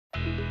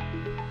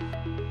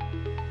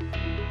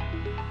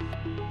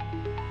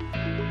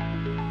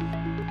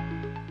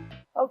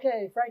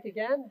Okay, Frank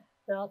again.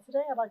 Now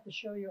today I'd like to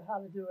show you how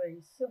to do a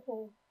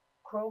simple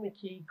chroma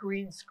key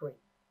green screen.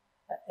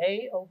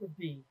 A over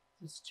B.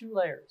 There's two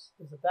layers.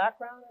 There's a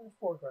background and a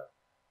foreground.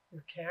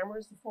 Your camera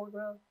is the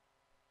foreground.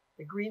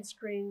 The green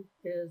screen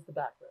is the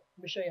background.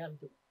 Let me show you how to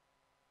do it.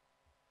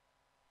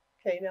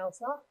 Okay, now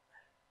it's not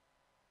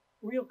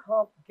real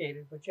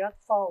complicated, but you have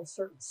to follow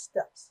certain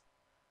steps.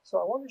 So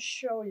I want to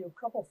show you a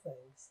couple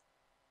things.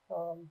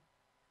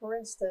 For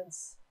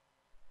instance,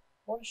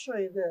 I want to show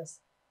you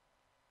this.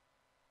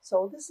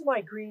 So this is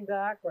my green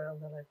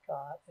background that I've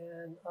got,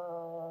 and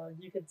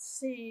you can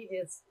see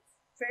it's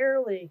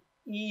fairly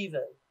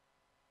even.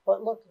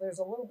 But look, there's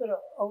a little bit of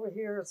over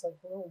here, it's like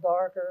a little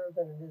darker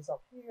than it is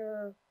up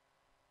here.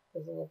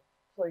 There's a little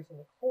place in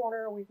the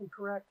corner we can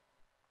correct.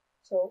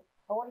 So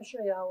I want to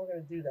show you how we're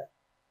going to do that.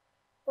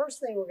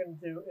 First thing we're going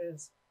to do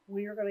is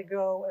we are going to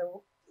go,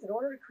 and in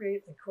order to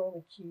create a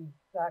chroma key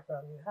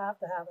background, you have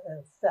to have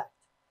an effect.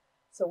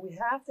 So we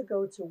have to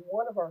go to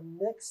one of our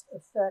mixed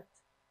effect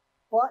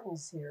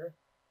buttons here,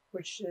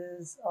 which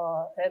is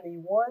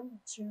ME1,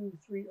 2,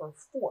 3, or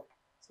 4.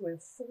 So we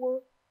have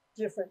 4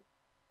 different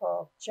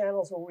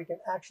channels where we can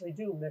actually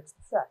do mixed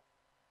effect.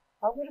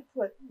 I'm going to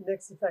put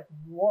mixed effect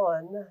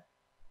 1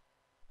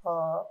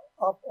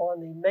 up on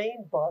the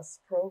main bus,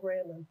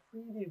 program and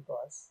preview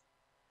bus.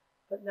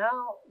 But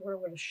now what I'm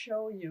going to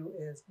show you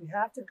is we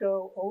have to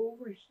go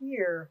over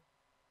here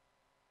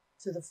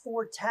to the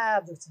 4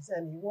 tabs, which is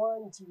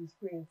ME1, 2,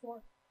 3, and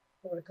 4.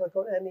 I'm going to click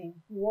on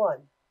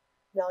ME1.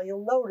 Now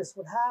you'll notice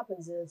what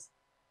happens is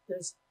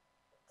there's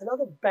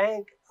another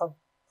bank of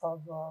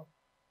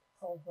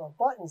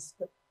buttons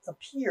that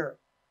appear.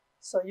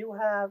 So you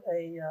have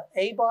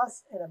a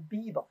bus and a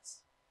B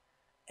bus.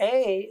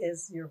 A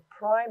is your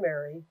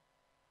primary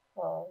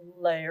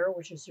layer,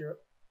 which is your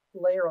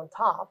layer on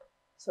top.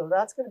 So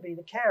that's going to be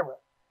the camera.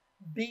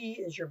 B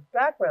is your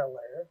background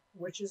layer,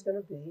 which is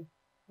going to be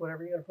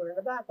whatever you're going to put in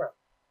the background.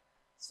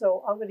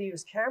 So I'm going to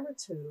use camera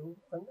 2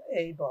 on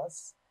A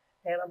bus,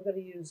 and I'm going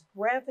to use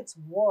graphics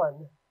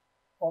 1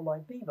 on my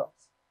B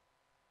bus.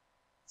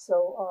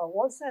 So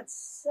once that's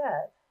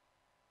set,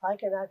 I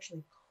can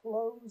actually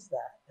close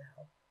that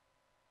now.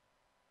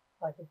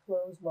 I can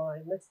close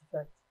my mixed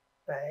effect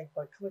bank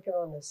by clicking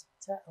on this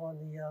on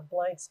the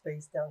blank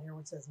space down here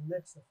which says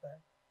mixed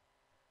effect,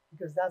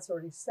 because that's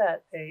already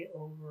set A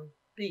over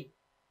B.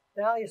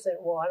 Now you're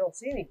saying, well, I don't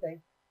see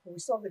anything, but we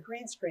still have the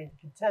green screen to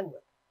contend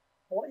with.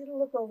 I want you to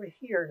look over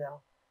here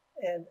now,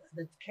 and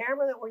the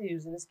camera that we're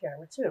using is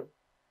camera 2.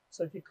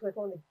 So if you click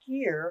on the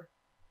gear,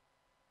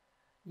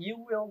 you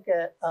will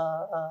get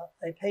a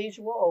page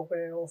will open,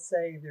 and it will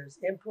say there's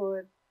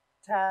input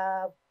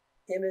tab,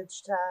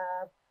 image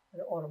tab,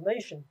 and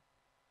automation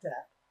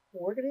tab.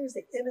 Well, we're going to use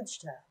the image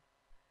tab.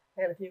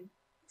 And if you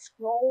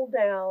scroll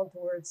down to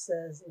where it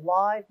says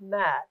live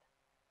matte,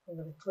 I'm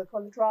going to click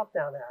on the drop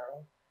down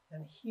arrow,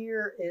 and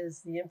here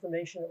is the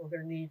information that we're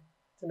going to need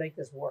to make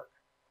this work.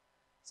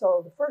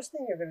 So the first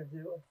thing you're going to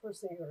do, and the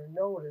first thing you're going to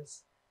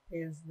notice,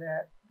 is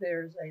that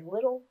there's a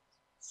little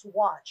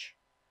swatch,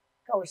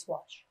 color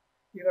swatch.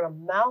 You're going to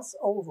mouse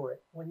over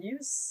it. When you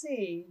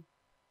see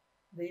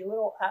the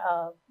little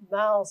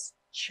mouse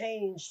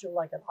change to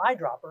like an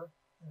eyedropper,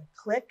 and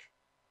click,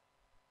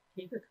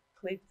 keep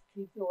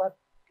the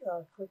left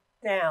click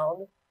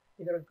down.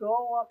 You're going to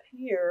go up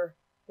here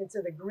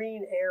into the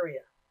green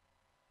area.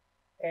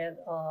 And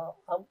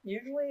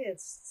usually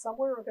it's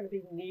somewhere going to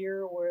be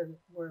near where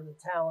the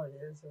talent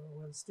is or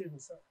where the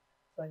students are.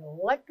 So I'm going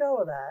to let go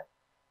of that.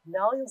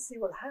 Now you'll see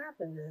what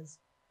happened is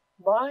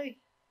my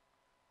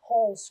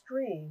whole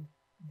screen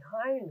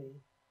behind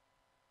me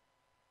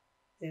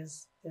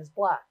is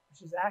black,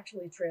 which is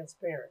actually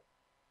transparent.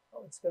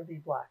 Oh, it's going to be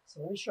black.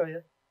 So let me show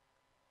you.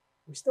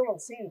 We still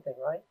don't see anything,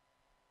 right?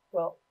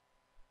 Well,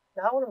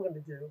 now what I'm going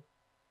to do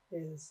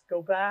is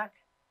go back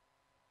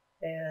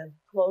and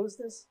close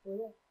this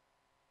little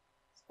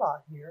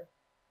spot here.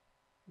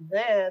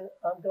 Then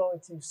I'm going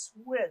to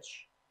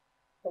switch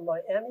from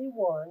my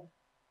ME1,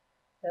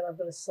 and I'm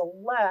going to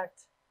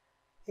select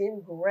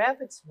in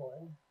graphics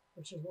 1,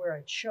 which is where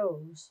I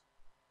chose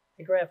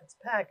a graphics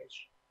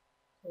package.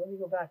 So let me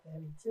go back to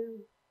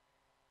ME2,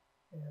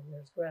 and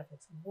there's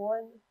graphics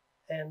 1,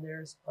 and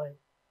there's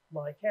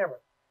my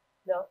camera.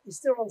 Now, you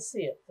still don't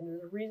see it, and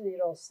there's a reason you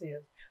don't see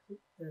it.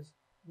 There's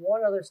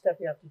one other step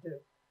you have to do.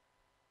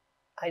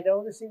 I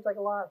know this seems like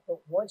a lot,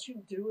 but once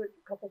you do it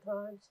a couple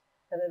times,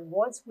 and then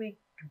once we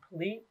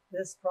complete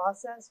this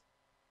process,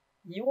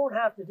 you won't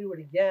have to do it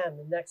again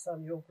the next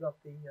time you open up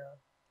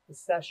the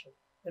session.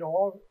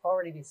 It'll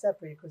already be set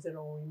for you because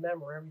it'll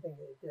remember everything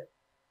that you did.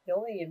 The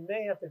only thing you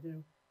may have to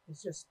do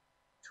is just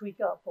tweak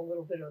up a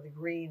little bit of the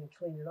green and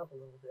clean it up a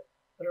little bit,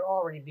 but it'll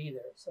already be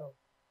there. So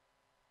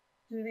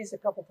do these a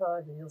couple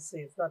times and you'll see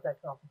it's not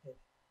that complicated.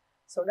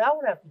 So now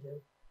what I have to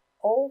do,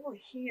 over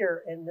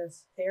here in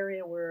this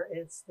area where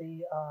it's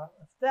the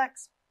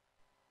effects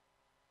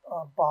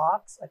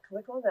box, I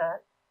click on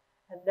that,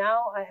 and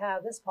now I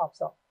have this pops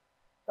up.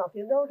 Now if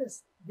you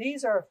notice,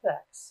 these are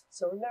effects.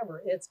 So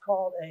remember, it's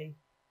called a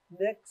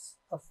mix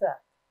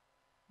effect.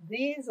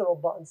 These little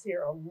buttons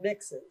here are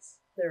mixes.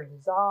 There are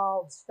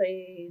dissolves,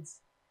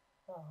 fades,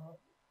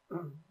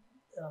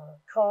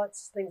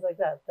 cuts, things like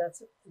that.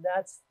 That's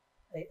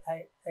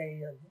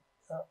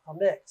a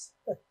mix.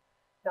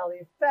 Now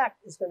the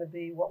effect is going to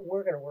be what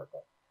we're going to work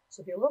on.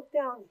 So if you look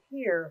down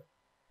here,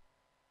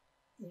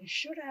 you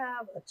should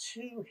have a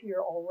 2 here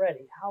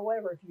already.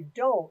 However, if you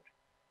don't,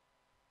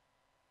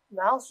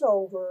 mouse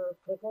over,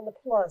 click on the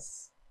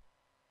plus,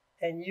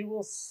 and you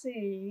will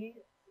see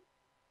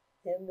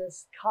in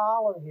this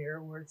column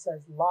here where it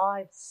says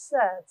live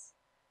sets,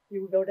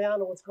 you would go down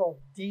to what's called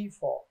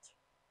default.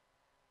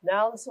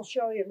 Now this will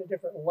show you the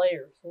different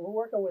layers. So we're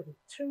working with a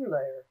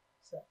 2-layer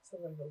set. So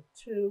I'm going to go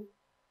 2,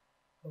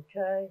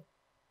 okay,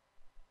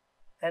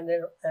 and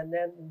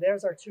then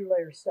there's our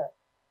 2-layer set.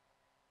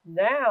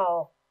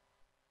 Now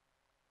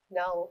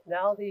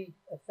the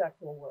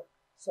effect will work.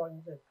 So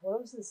I'm going to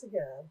close this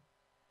again,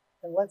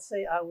 and let's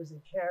say I was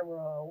in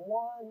camera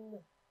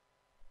 1,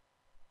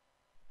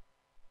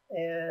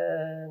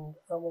 and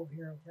I'm over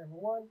here on camera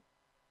 1,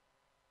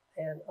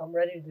 and I'm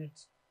ready to do,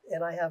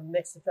 and I have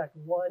mixed effect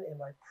 1 in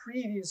my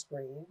preview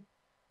screen.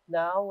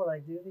 Now when I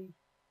do the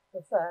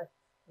effect,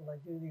 when I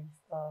do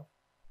the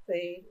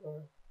fade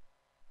or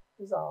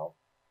dissolve,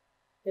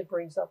 it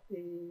brings up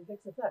the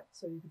mixed effect.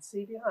 So you can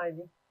see behind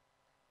me,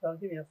 I'll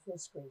give you a full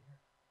screen here.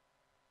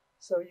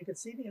 So you can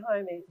see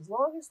behind me, as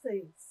long as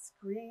the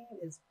screen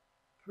is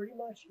pretty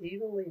much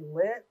evenly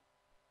lit,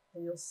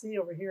 and you'll see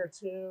over here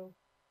too,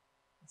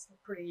 it's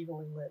pretty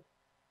evenly lit.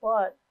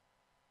 But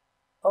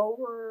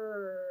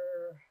over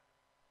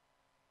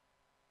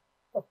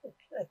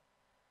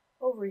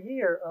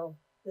here,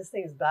 this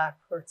thing is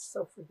backwards,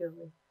 so forgive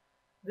me.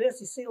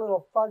 This, you see a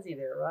little fuzzy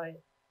there,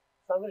 right?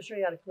 So I'm going to show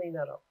you how to clean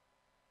that up.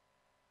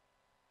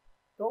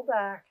 Go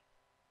back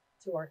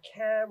to our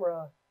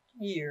camera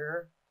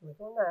here, click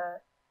on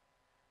that.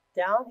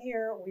 Down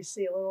here, we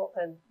see a little,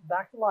 and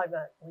back to live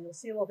mat, and you'll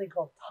see a little thing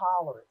called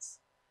tolerance.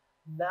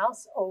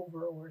 Mouse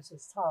over where it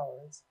says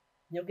tolerance,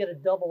 and you'll get a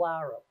double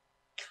arrow.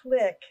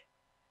 Click,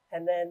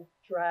 and then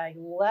drag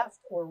left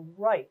or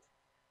right.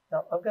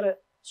 Now, I'm going to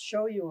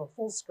show you a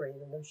full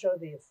screen, and then show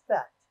the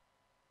effect.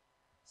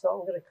 So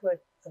I'm going to click,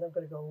 and I'm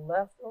going to go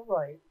left or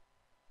right.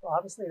 Well,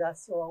 obviously,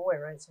 that's the wrong way,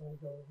 right? So I'm going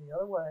to go the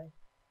other way.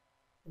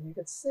 And you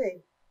can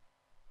see,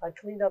 I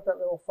cleaned up that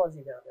little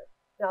fuzzy down there.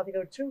 Now, if you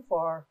go too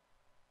far,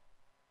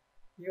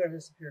 you're going to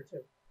disappear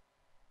too.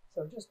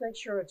 So just make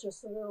sure it's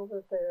just a little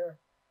bit there.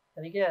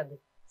 And again,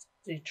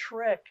 the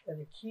trick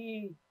and the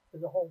key to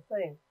the whole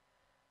thing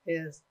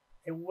is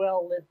a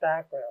well-lit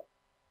background.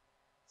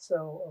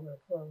 So I'm going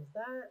to close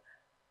that.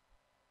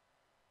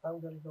 I'm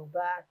going to go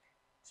back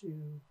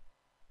to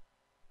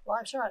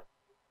live shot.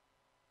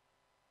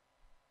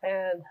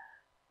 And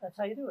that's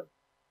how you do it.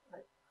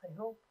 I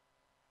hope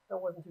that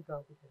wasn't too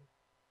complicated.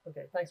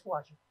 Okay, thanks for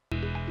watching.